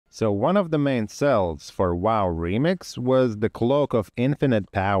So one of the main sells for WoW Remix was the Cloak of Infinite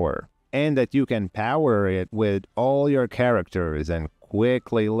Power, and that you can power it with all your characters and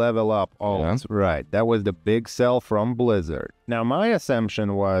quickly level up all. Yeah. Right, that was the big sell from Blizzard. Now my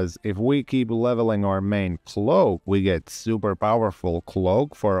assumption was if we keep leveling our main cloak, we get super powerful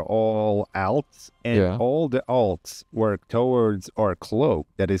cloak for all alts, and Yeah. all the alts work towards our cloak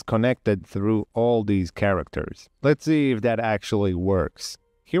that is connected through all these characters. Let's see if that actually works.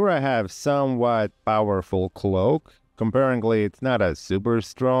 Here I have somewhat powerful cloak. Comparingly, it's not a super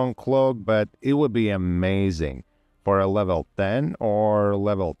strong cloak, but it would be amazing for a level 10 or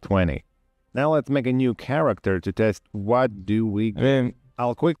level 20. Now let's make a new character to test what do we get. I mean,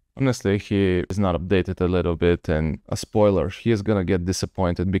 I'll quick. honestly, he is not updated a little bit, and a spoiler, he is gonna get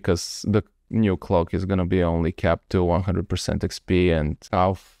disappointed because the new cloak is gonna be only capped to 100% XP and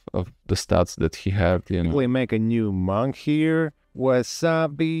half of the stats that he had, you know. Quickly make a new monk here.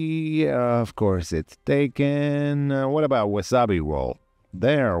 Wasabi, of course it's taken. What about Wasabi roll?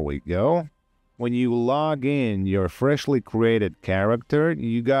 There we go. When you log in your freshly created character,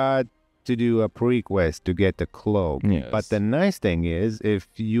 you got to do a pre-quest to get the cloak. Yes. But the nice thing is, if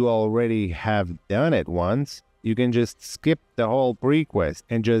you already have done it once, you can just skip the whole pre-quest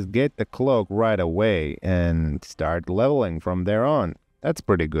and just get the cloak right away and start leveling from there on. That's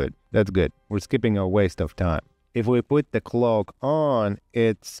pretty good. That's good. We're skipping a waste of time. If we put the cloak on,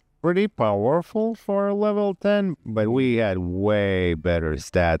 it's pretty powerful for level 10, but we had way better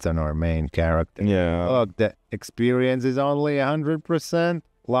stats on our main character. Yeah. Look, the experience is only 100%.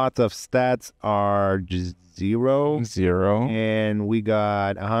 Lots of stats are just 0. 0. And we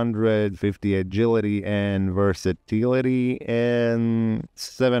got 150 agility and versatility and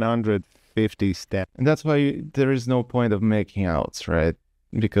 750 stats. And that's why there is no point of making outs, right?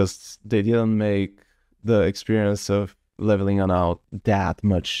 Because they didn't make the experience of leveling on out that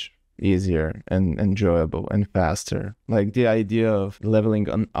much easier and enjoyable and faster. Like the idea of leveling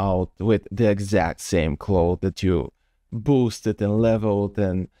on out with the exact same cloak that you boosted and leveled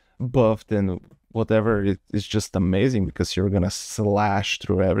and buffed and whatever, it's just amazing because you're gonna slash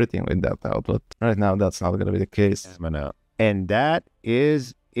through everything with that out. But right now that's not gonna be the case. And that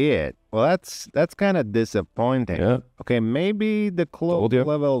is it. Well, that's kind of disappointing. Yeah. Okay, maybe the cloak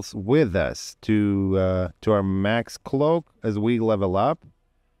levels with us to our max cloak as we level up.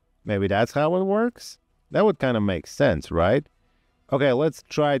 Maybe that's how it works. That would kind of make sense, right? Okay, let's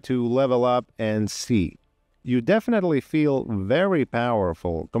try to level up and see. You definitely feel very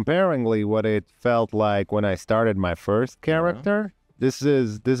powerful, comparingly what it felt like when I started my first character. This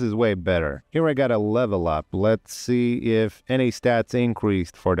is way better. Here I got a level up. Let's see if any stats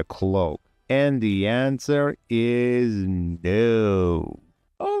increased for the cloak. And the answer is no.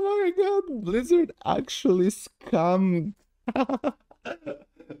 Oh my god, Blizzard actually scammed.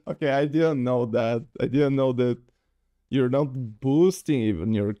 Okay, I didn't know that. I didn't know that you're not boosting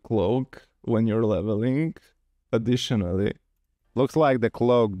even your cloak when you're leveling. Additionally, looks like the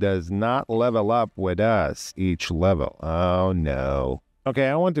cloak does not level up with us each level. Oh no. Okay,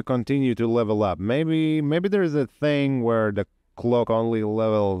 I want to continue to level up. Maybe there's a thing where the cloak only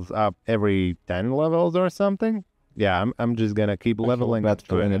levels up every 10 levels or something. Yeah, I'm just gonna keep leveling up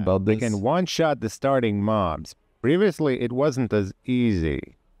to it. About this. They can one-shot the starting mobs. Previously, it wasn't as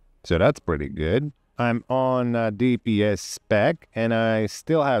easy, so that's pretty good. I'm on DPS spec, and I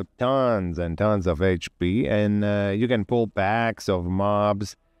still have tons and tons of HP, and you can pull packs of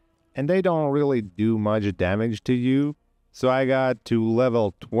mobs, and they don't really do much damage to you. So I got to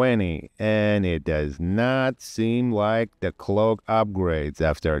level 20, and it does not seem like the cloak upgrades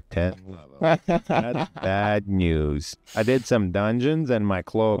after 10 levels. That's bad news. I did some dungeons, and my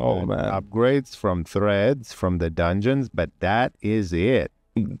cloak upgrades from threads from the dungeons, but that is it.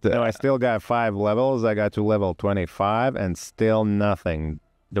 No, I still got 5 levels. I got to level 25 and still nothing.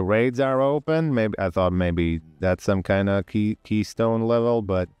 The raids are open. Maybe I thought maybe that's some kind of keystone level,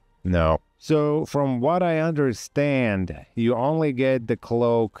 but no. So from what I understand, you only get the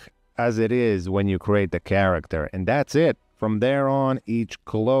cloak as it is when you create the character, and that's it. From there on, each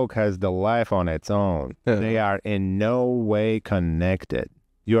cloak has the life on its own. They are in no way connected.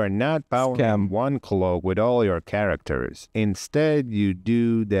 You are not powering one cloak with all your characters. Instead, you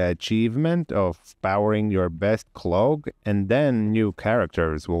do the achievement of powering your best cloak, and then new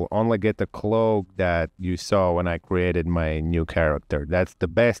characters will only get the cloak that you saw when I created my new character. That's the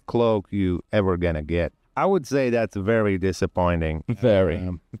best cloak you ever gonna get. I would say that's very disappointing. Very.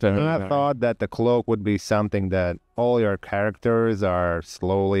 And I thought that the cloak would be something that all your characters are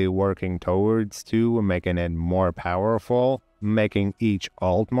slowly working towards to, making it more powerful, making each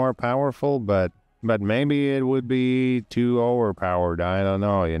alt more powerful, but But maybe it would be too overpowered. I don't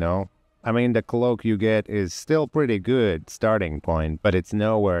know, you know? I mean, the cloak you get is still pretty good starting point, but it's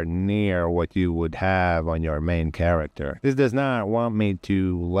nowhere near what you would have on your main character. This does not want me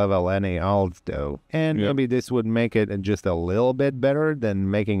to level any alts though, and maybe this would make it just a little bit better than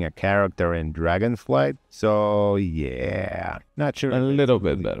making a character in Dragonflight. So yeah, not sure. A little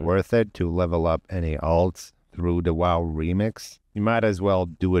bit better. Worth it to level up any alts through the WoW remix. You might as well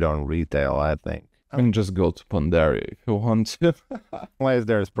do it on retail, I think. And just go to Pandaria if you want to. Unless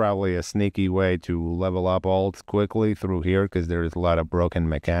there's probably a sneaky way to level up alts quickly through here, because there's a lot of broken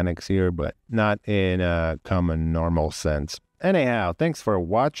mechanics here, but not in a common normal sense. Anyhow, thanks for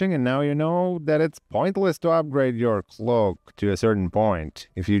watching, and now you know that it's pointless to upgrade your cloak to a certain point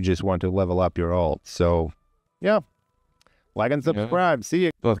if you just want to level up your alt. So, yeah. Like and subscribe. Yeah. See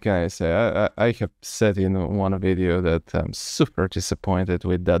you. What can I say? I have said in one video that I'm super disappointed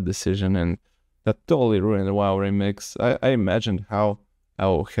with that decision, and that totally ruined the WoW Remix. I imagined how I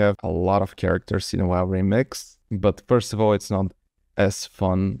will have a lot of characters in WoW Remix, but first of all, it's not as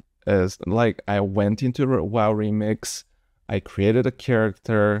fun as, like, I went into WoW Remix, I created a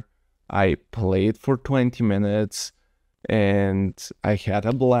character, I played for 20 minutes, and I had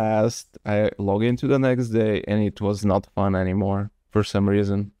a blast. I log into the next day, and it was not fun anymore for some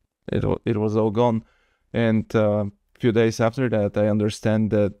reason. It was all gone. And a few days after that, I understand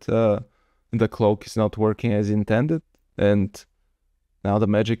that the cloak is not working as intended, and now the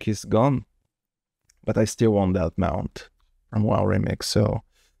magic is gone. But I still want that mount from WoW Remix, so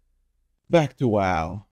back to WoW.